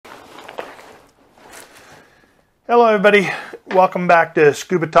Hello everybody, welcome back to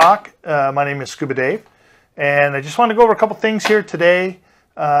Scuba Talk. My name is ScubaDave, and I just want to go over a couple things here today.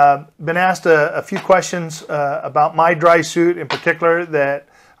 Been asked a few questions about my dry suit in particular that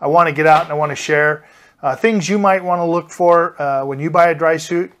I want to get out and I want to share. Things you might want to look for when you buy a dry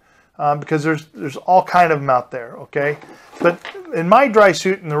suit, because there's all kind of them out there, okay? But in my dry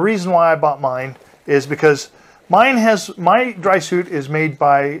suit, and the reason why I bought mine is because my dry suit is made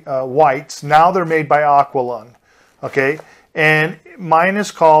by whites. Now they're made by Aqualung. Okay, and mine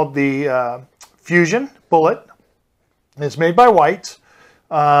is called the Fusion Bullet. It's made by whites,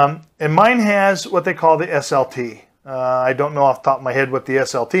 and mine has what they call the SLT. I don't know off the top of my head what the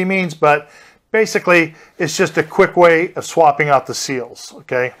SLT means, but basically it's just a quick way of swapping out the seals.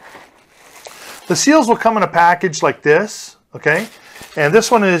 Okay, the seals will come in a package like this. Okay, and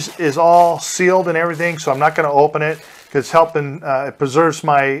this one is all sealed and everything, so I'm not going to open it because it's helping. It preserves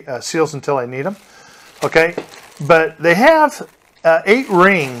my seals until I need them. Okay. But they have 8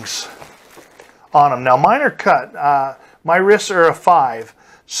 rings on them. Now mine are cut. My wrists are a 5.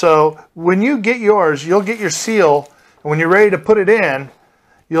 So when you get yours, you'll get your seal, and when you're ready to put it in,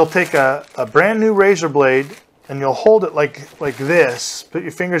 you'll take a brand new razor blade and you'll hold it like this. Put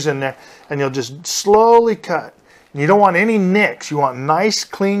your fingers in there and you'll just slowly cut. And you don't want any nicks. You want nice,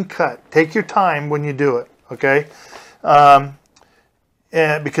 clean cut. Take your time when you do it, okay?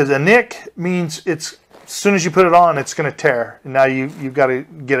 Because a nick means it's as soon as you put it on, it's going to tear. And now you've got to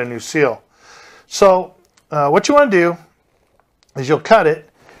get a new seal. So what you want to do is you'll cut it,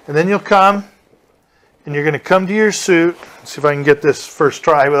 and then you'll come, and you're going to come to your suit. Let's see if I can get this first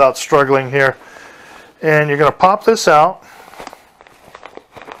try without struggling here. And you're going to pop this out.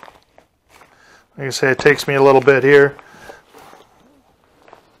 Like I say, it takes me a little bit here.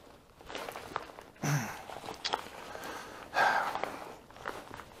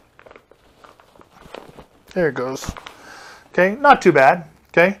 There it goes. Okay, not too bad.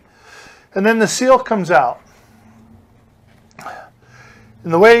 Okay, and then the seal comes out.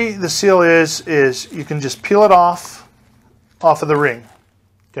 And the way the seal is you can just peel it off of the ring.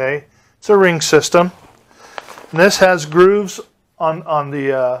 Okay, it's a ring system. And this has grooves on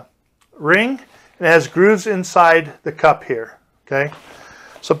the ring. And it has grooves inside the cup here. Okay,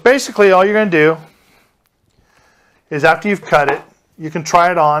 so basically all you're going to do is after you've cut it, you can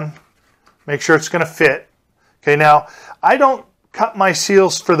try it on, make sure it's going to fit. Okay, now I don't cut my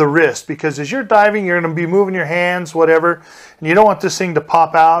seals for the wrist because as you're diving, you're going to be moving your hands, whatever, and you don't want this thing to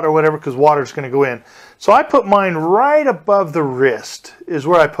pop out or whatever because water's going to go in. So I put mine right above the wrist is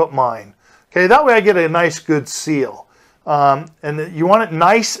where I put mine. Okay, that way I get a nice good seal. And you want it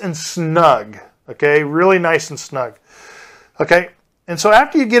nice and snug. Okay, really nice and snug. Okay, and so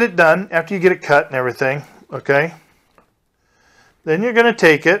after you get it done, after you get it cut and everything, okay, then you're going to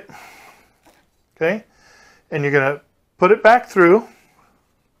take it, okay, and you're going to put it back through,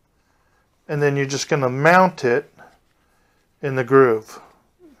 and then you're just going to mount it in the groove.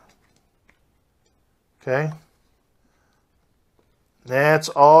 Okay? That's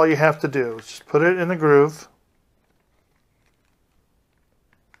all you have to do. Just put it in the groove.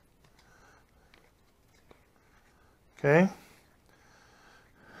 Okay?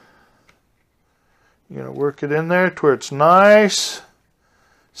 You're going to work it in there to where it's nice,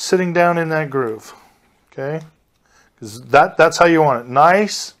 sitting down in that groove. Okay, because that's how you want it.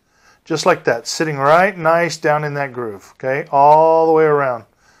 Nice, just like that, sitting right nice down in that groove. Okay, all the way around.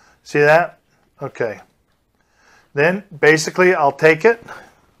 See that? Okay. Then basically I'll take it,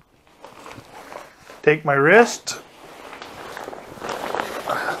 take my wrist.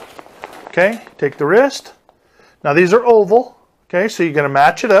 Okay, take the wrist. Now these are oval. Okay, so you're going to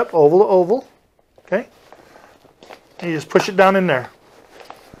match it up, oval to oval. Okay, and you just push it down in there,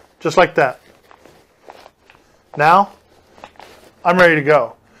 just like that. Now, I'm ready to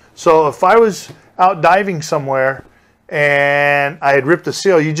go. So if I was out diving somewhere and I had ripped the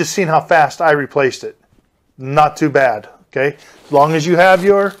seal, you just seen how fast I replaced it. Not too bad, okay? As long as you have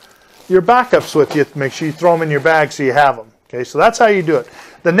your backups with you, make sure you throw them in your bag so you have them. Okay, so that's how you do it.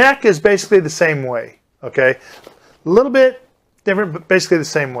 The neck is basically the same way, okay? A little bit different, but basically the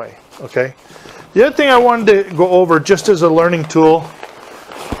same way, okay? The other thing I wanted to go over just as a learning tool,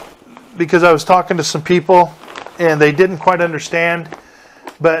 because I was talking to some people and they didn't quite understand,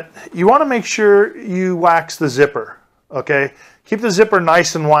 but you want to make sure you wax the zipper, okay? Keep the zipper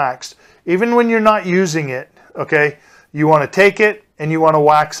nice and waxed. Even when you're not using it, okay, you want to take it and you want to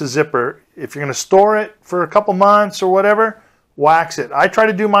wax the zipper. If you're going to store it for a couple months or whatever, wax it. I try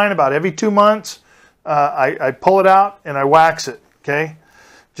to do mine about every 2 months. I pull it out and I wax it, okay?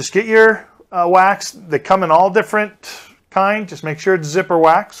 Just get your wax. They come in all different kind. Just make sure it's zipper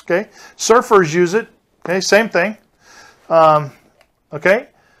wax, okay? Surfers use it Okay, same thing. Okay,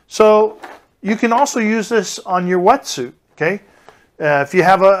 so you can also use this on your wetsuit. Okay, if you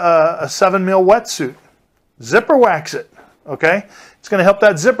have a 7mm wetsuit, zipper wax it. Okay, it's going to help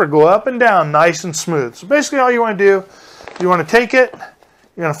that zipper go up and down nice and smooth. So basically all you want to do, you want to take it,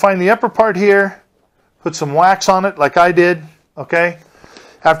 you're going to find the upper part here, put some wax on it like I did. Okay,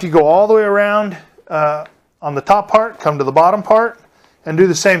 after you go all the way around on the top part, come to the bottom part and do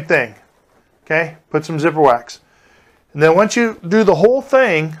the same thing. Okay, put some zipper wax. And then once you do the whole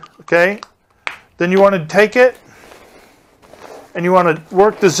thing, okay, then you want to take it and you want to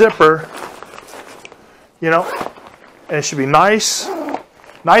work the zipper, you know, and it should be nice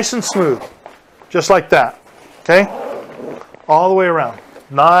and smooth, just like that. Okay, all the way around,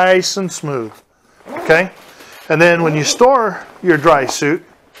 nice and smooth. Okay, and then when you store your dry suit,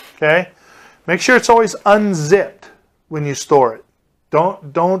 okay, make sure it's always unzipped when you store it.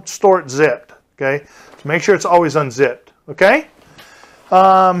 Don't store it zipped. Okay, so make sure it's always unzipped. Okay,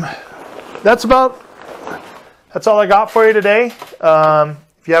 that's all I got for you today.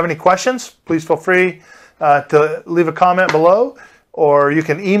 If you have any questions, please feel free to leave a comment below, or you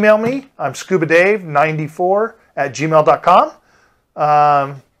can email me. I'm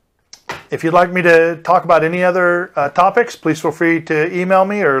ScubaDave94@gmail.com. If you'd like me to talk about any other topics, please feel free to email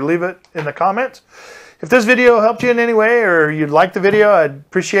me or leave it in the comments. If this video helped you in any way, or you'd like the video, I'd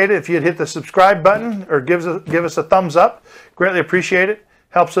appreciate it if you'd hit the subscribe button or give us a thumbs up. Greatly appreciate it.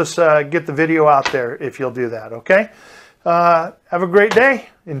 Helps us get the video out there if you'll do that, okay? Have a great day.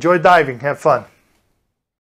 Enjoy diving. Have fun.